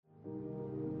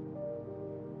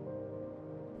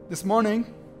This morning,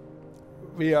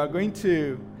 we are going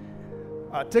to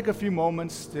take a few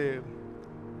moments to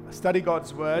study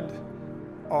God's Word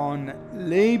on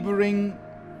laboring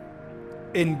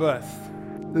in birth.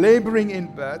 Laboring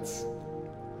in birth,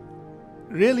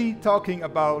 really talking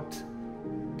about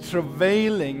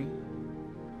travailing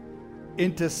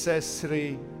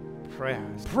intercessory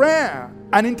prayers. Prayer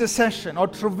and intercession or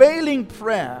travailing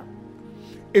prayer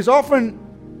is often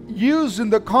used in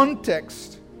the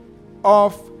context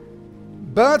of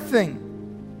birthing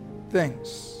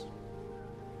things.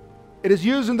 It is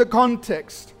used in the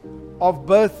context of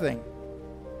birthing,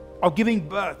 of giving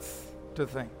birth to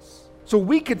things. So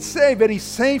we could say very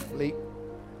safely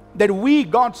that we,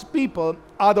 God's people,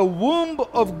 are the womb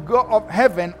of God, of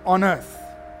heaven on earth.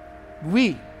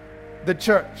 We, the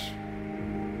church,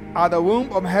 are the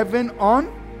womb of heaven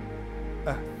on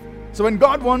earth. So when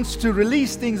God wants to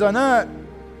release things on earth,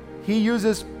 He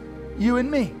uses you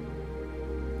and me.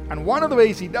 And one of the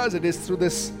ways He does it is through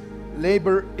this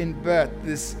labor in birth,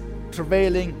 this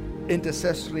travailing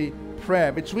intercessory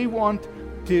prayer, which we want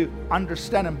to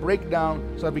understand and break down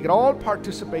so that we can all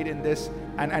participate in this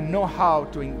and know how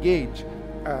to engage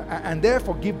and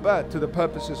therefore give birth to the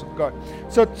purposes of God.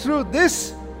 So through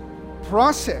this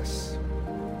process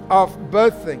of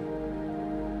birthing,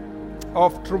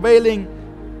 of travailing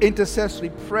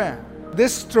intercessory prayer,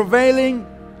 this travailing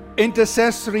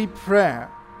intercessory prayer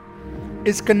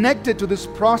is connected to this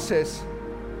process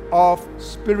of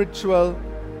spiritual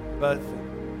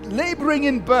birthing. Laboring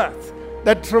in birth,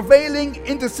 that travailing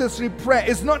intercessory prayer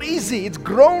is not easy. It's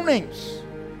groanings.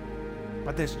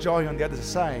 But there's joy on the other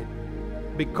side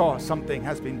because something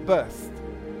has been birthed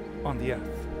on the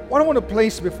earth. What I want to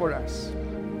place before us,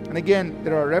 and again,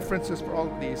 there are references for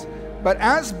all of these, but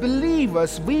as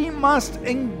believers, we must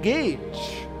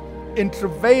engage in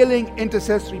travailing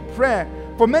intercessory prayer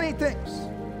for many things.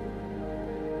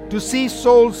 To see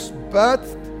souls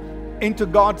birthed into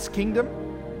God's kingdom.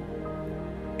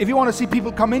 If you want to see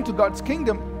people come into God's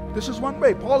kingdom, this is one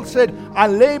way. Paul said, I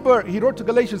labor, he wrote to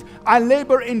Galatians, I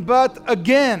labor in birth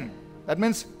again. That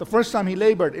means the first time he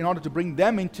labored in order to bring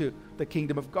them into the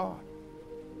kingdom of God.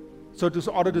 So in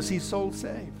order to see souls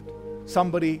saved,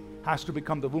 somebody has to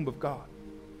become the womb of God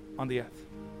on the earth.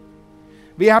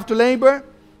 We have to labor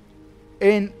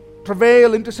in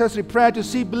travail intercessory prayer to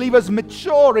see believers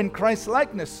mature in Christ's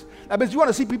likeness. That means you want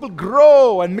to see people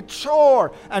grow and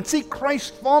mature and see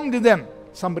Christ formed in them.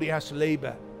 Somebody has to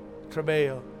labor,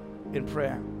 travail in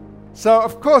prayer. So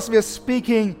of course we are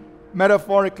speaking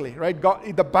metaphorically, right?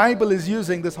 God, the Bible is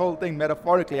using this whole thing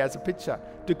metaphorically as a picture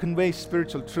to convey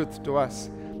spiritual truth to us,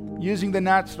 using the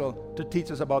natural to teach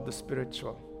us about the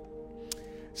spiritual.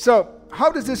 So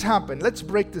how does this happen? Let's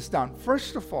break this down.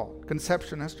 First of all,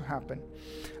 conception has to happen.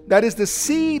 That is, the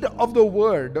seed of the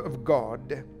Word of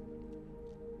God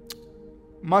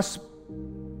must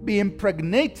be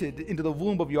impregnated into the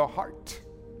womb of your heart.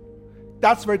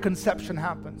 That's where conception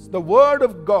happens. The Word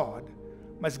of God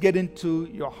must get into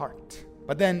your heart.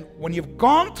 But then when you've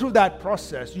gone through that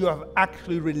process, you have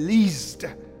actually released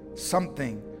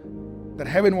something that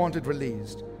heaven wanted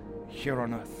released here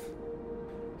on earth.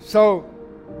 So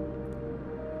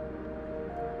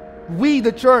we,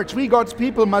 the church, we God's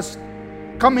people, must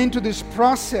come into this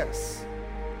process.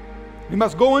 We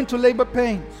must go into labor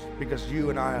pains because you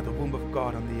and I are the womb of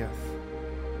God on the earth.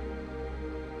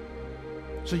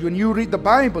 So when you read the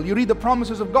Bible, you read the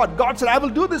promises of God. God said, I will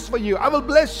do this for you. I will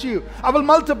bless you. I will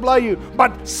multiply you.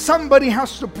 But somebody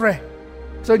has to pray.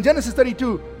 So in Genesis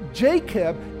 32,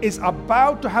 Jacob is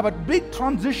about to have a big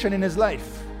transition in his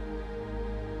life.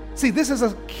 See, this is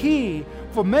a key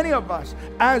for many of us.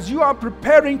 As you are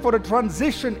preparing for a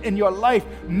transition in your life,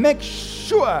 make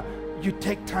sure you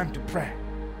take time to pray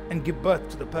and give birth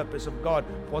to the purpose of God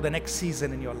for the next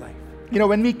season in your life. You know,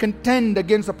 when we contend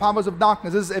against the powers of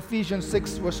darkness, this is Ephesians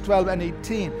 6, verse 12 and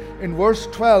 18. In verse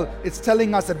 12, it's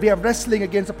telling us that we are wrestling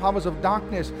against the powers of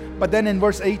darkness. But then in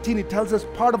verse 18, it tells us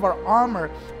part of our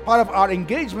armor, part of our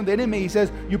engagement with the enemy. He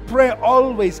says, you pray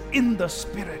always in the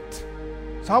Spirit.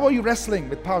 So how are you wrestling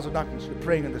with powers of darkness? You're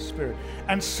praying in the Spirit.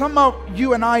 And somehow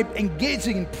you and I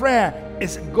engaging in prayer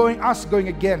is going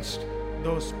against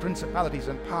those principalities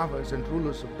and powers and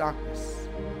rulers of darkness.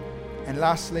 And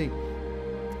lastly,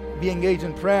 we engage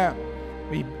in prayer.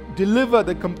 We deliver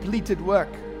the completed work.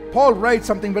 Paul writes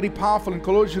something very powerful in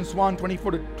Colossians 1,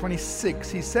 24 to 26.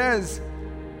 He says,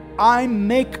 I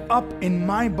make up in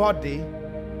my body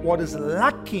what is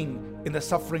lacking in the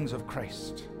sufferings of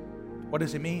Christ. What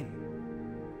does it mean?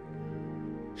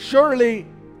 Surely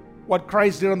what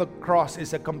Christ did on the cross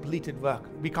is a completed work.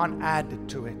 We can't add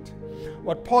to it.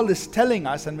 what Paul is telling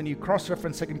us, and when you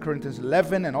cross-reference 2 Corinthians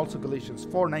 11 and also Galatians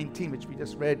 4:19, which we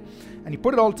just read, and you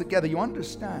put it all together, you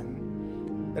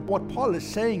understand that what Paul is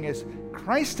saying is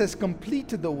Christ has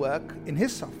completed the work in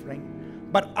his suffering,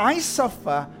 but I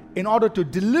suffer in order to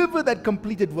deliver that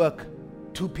completed work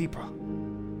to people.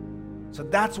 So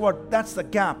that's the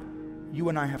gap you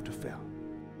and I have to fill.